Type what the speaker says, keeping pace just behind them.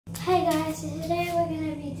Hey guys, so today we're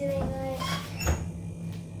gonna be doing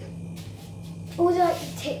all the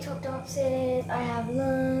TikTok dances. I have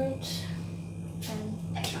lunch and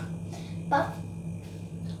extra. But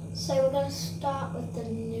so we're gonna start with the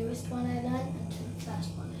newest one I learned and to the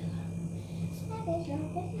first one I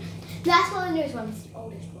learned. That's not the newest one, it's the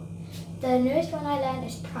oldest one. The newest one I learned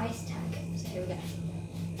is price tag. So here we go.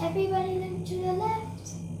 Everybody look to the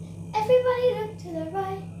left. Everybody look to the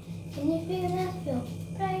right. Can you feel that feel?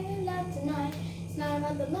 Praying loud tonight. It's not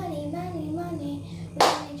about the money, money, money. We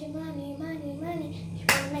don't need your money, money, money. You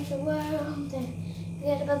wanna make the world then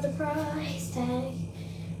forget about the price tag.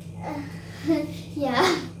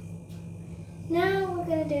 Yeah. Now we're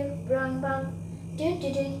gonna do bang bang. Dun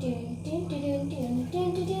dun dun dun dun dun dun dun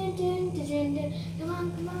dun dun dun dun dun.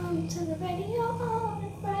 Come on, to the radio on the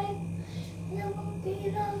Friday. And it won't be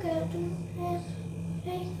longer to have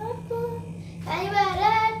anywhere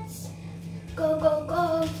else. Go, go,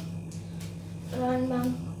 go. Bang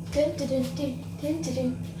bang. Dun dun dun dun dun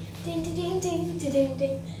dun dun dun dun dun dun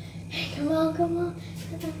dun. Come on, come on. To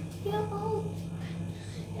the radio on.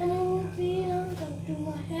 And it won't be longer to do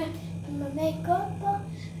my hair and my makeup on.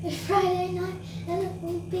 It's Friday night and it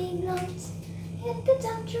won't be long to hit the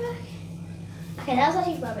dump truck. Okay, that was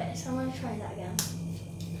actually rubbish, so I'm going to try that again.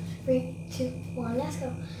 3, 2, 1, let's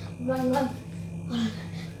go. Run, run.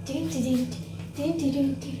 Ding, ding, ding, ding, ding,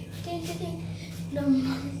 ding, ding, ding, ding. No,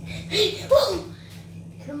 whoa!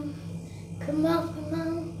 Come on, come on.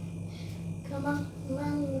 Come on,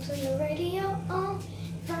 turn the radio on.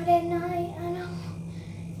 Friday night, I know.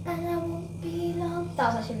 And I won't be long.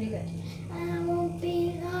 That was actually really good. And I won't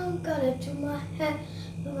be long. Gotta do my hair,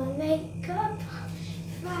 put my makeup.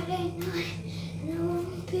 Friday night, and I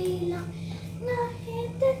won't be long. Now hit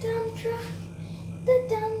the dump truck, the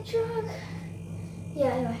dump truck.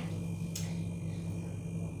 Yeah, anyway.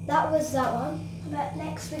 That was that one. But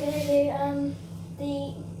next we're gonna do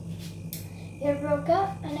we have broke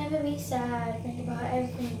up and never be sad. Think about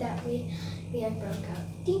everything that we have broke up.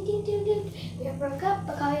 Ding ding ding ding. We have broke up,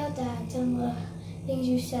 but call your dad. Tell him the things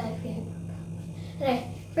you said. We have broke up. Okay,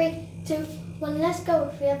 3, 2, 1, let's go.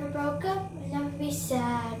 If we ever broke up, we'll never be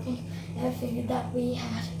sad. Think everything that we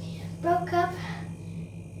had. Broke up.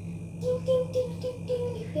 Ding ding ding ding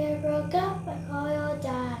ding. If we ever broke up, I call your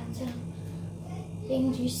dad. Tell him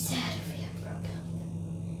things you said. If we ever broke up.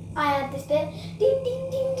 I had this bit. Ding ding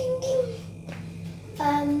ding ding ding.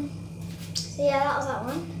 So yeah, that was that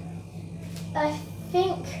one. I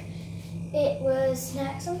think it was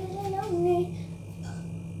next. I'm feeling lonely.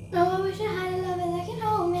 Oh, I wish I had a lover that can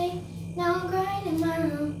hold me. Now I'm crying in my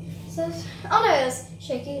room. So, oh no, it was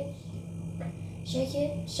shake it, shake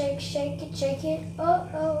it, shake, shake it, shake it. Oh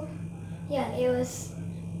oh, yeah, it was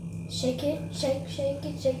shake it, shake, shake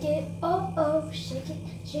it, shake it. Oh oh, shake it,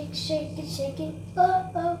 shake, shake it, shake it. Oh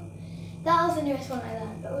oh. That was the newest one I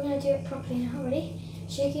learned, but we're gonna do it properly now. Ready?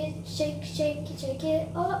 Shake it, shake, shake it, shake it.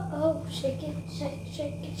 Oh oh, shake it, shake,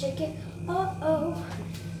 shake it, shake it. Oh oh.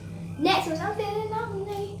 Next was I'm feeling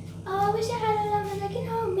lonely. Oh, I wish I had a lover that can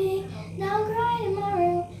hold me. Now I'm crying in my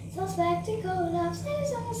room. So spectacle love. Say the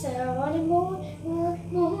song I said I wanted more, more,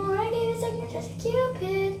 more. I gave a second chance to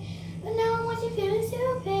Cupid, but now I'm watching feeling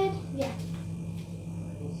stupid. Yeah.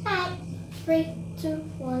 Hi. 3, 2,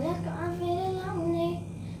 1, let's go. I'm feeling lonely.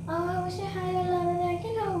 Oh, I wish I had a lover that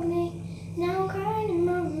can hold me. Now I'm crying in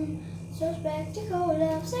my room. So spectacle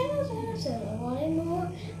love. Say the song I said I wanted more,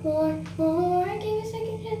 more, more. I gave a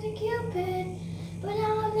second chance to Cupid, but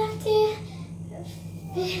now I'm left here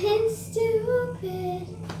feeling stupid.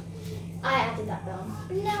 I added that down.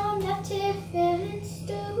 But now I'm left here feeling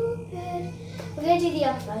stupid. We're going to do the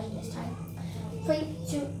other version this time. 3,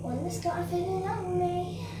 2, 1, let's go. I'm feeling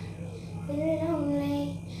lonely. Feeling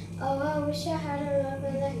lonely. Oh, I wish I had a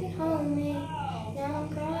lover that could hold me. Now I'm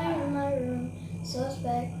crying in my room. So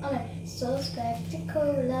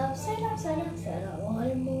spectacle love. Said I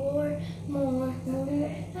wanted more, more,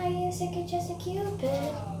 more. I guess I could just a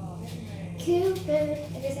Cupid. Cupid.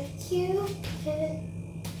 I guess a Cupid.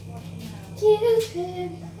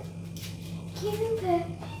 Cupid. Cupid.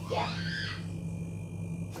 Yeah.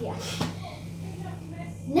 Yeah.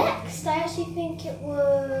 Next, I actually think it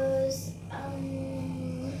was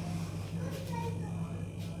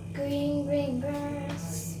green, green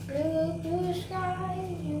grass, blue, blue sky.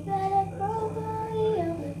 You better grow body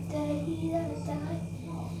on the day that I die.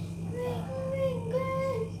 Green, green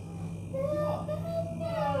grass, blue, blue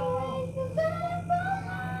sky. You better grow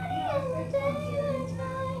body on the day that I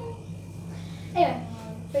die. Anyway,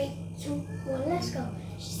 3, 2, 1, let's go.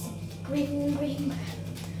 She said, green, green grass,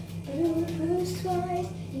 blue, blue sky.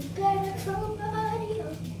 You better grow body on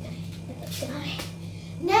the day that I die.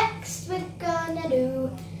 Next, we're gonna do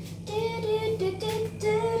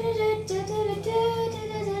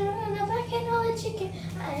back in all the chicken.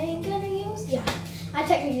 I ain't gonna use. Yeah, I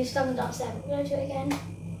technically just done dance there. But we're gonna do it again.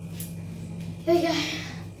 Here we go.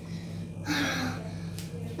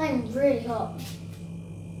 I'm really hot.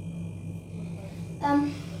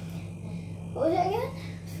 What was it again?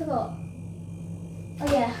 I forgot.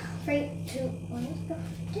 Oh yeah, 3, 2, 1, let's go.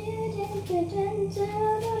 I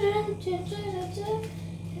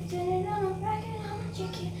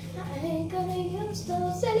ain't gonna use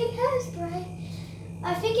those silly hairspray.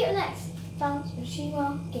 I think it was next. Bounce when she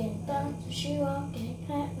walking, bounce when she walking,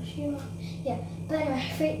 clap when she walking. Yeah, but anyway,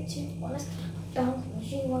 3, 2, 1, let's go. Bounce when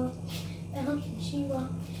she walking, bounce when she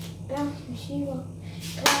walking, bounce when she walking,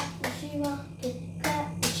 clap when she walking, clap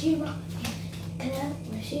when she walking, clap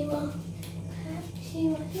when she walking, clap when she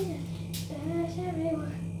walking. That's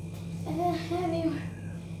everywhere, everywhere.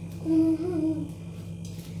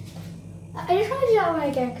 I just want to do that one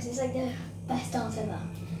again because it's like the best dance ever.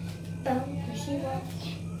 Bounce when she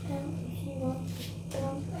walking, bounce when she walking,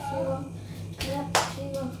 bounce when she walking, clap when she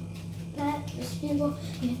walking, clap when she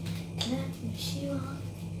walking, clap when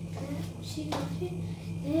she walking.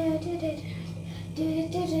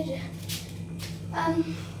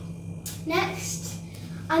 Next,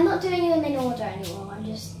 I'm not doing them in order anymore, I'm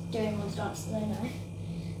just doing all the dances I know.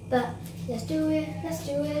 But let's do it, let's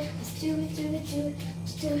do it, let's do it, do it, do it,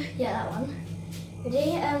 let's do it. Yeah, that one.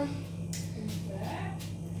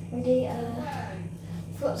 Ready?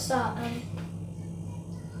 Forgot to start.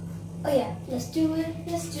 Oh yeah, let's do it,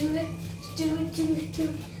 let's do it, let's do it, do it, do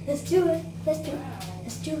it, let's do it, let's do it,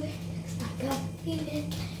 let's do it. I got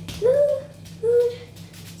feeling good, good.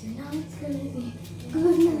 Tonight's gonna be a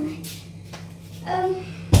good night.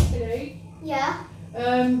 Tilly? Yeah.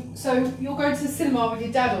 So you're going to the cinema with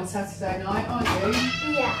your dad on Saturday night, aren't you?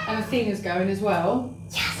 Yeah. And Athena's going as well.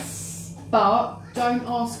 Yes. But don't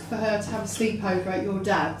ask for her to have a sleepover at your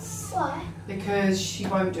dad's. Why? Because she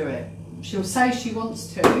won't do it. She'll say she wants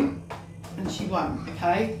to, and she won't,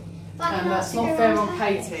 okay? And that's not fair on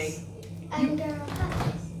Katie. I can go around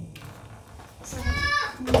Paris.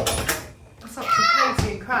 It's up to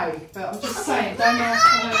Katie and Craig, but I'm just saying, don't ask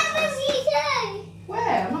for her to.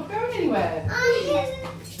 Where? I'm not going anywhere. I'm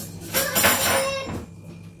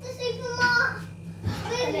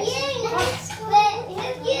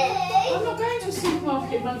not going to a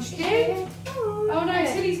supermarket, Munchkin. Oh no,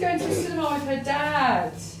 Tilly's going to the cinema with her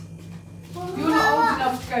dad. You're not old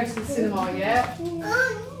enough to go to the cinema yet.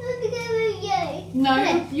 No,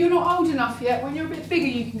 you're not old enough yet. When you're a bit bigger,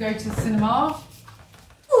 you can go to the cinema.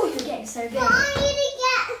 Oh, you're getting so big.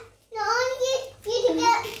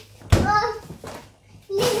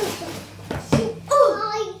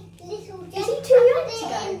 Is he too young to go?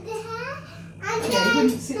 Yeah, he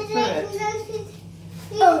wouldn't sit through it.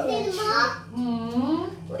 Oh, yeah.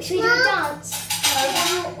 Should we do a dance?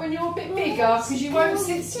 When you're a bit bigger, because you won't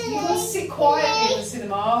sit quietly in the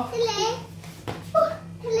cinema.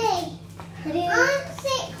 Ready?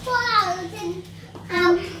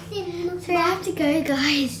 So I have to go,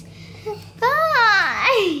 guys.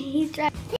 Bye.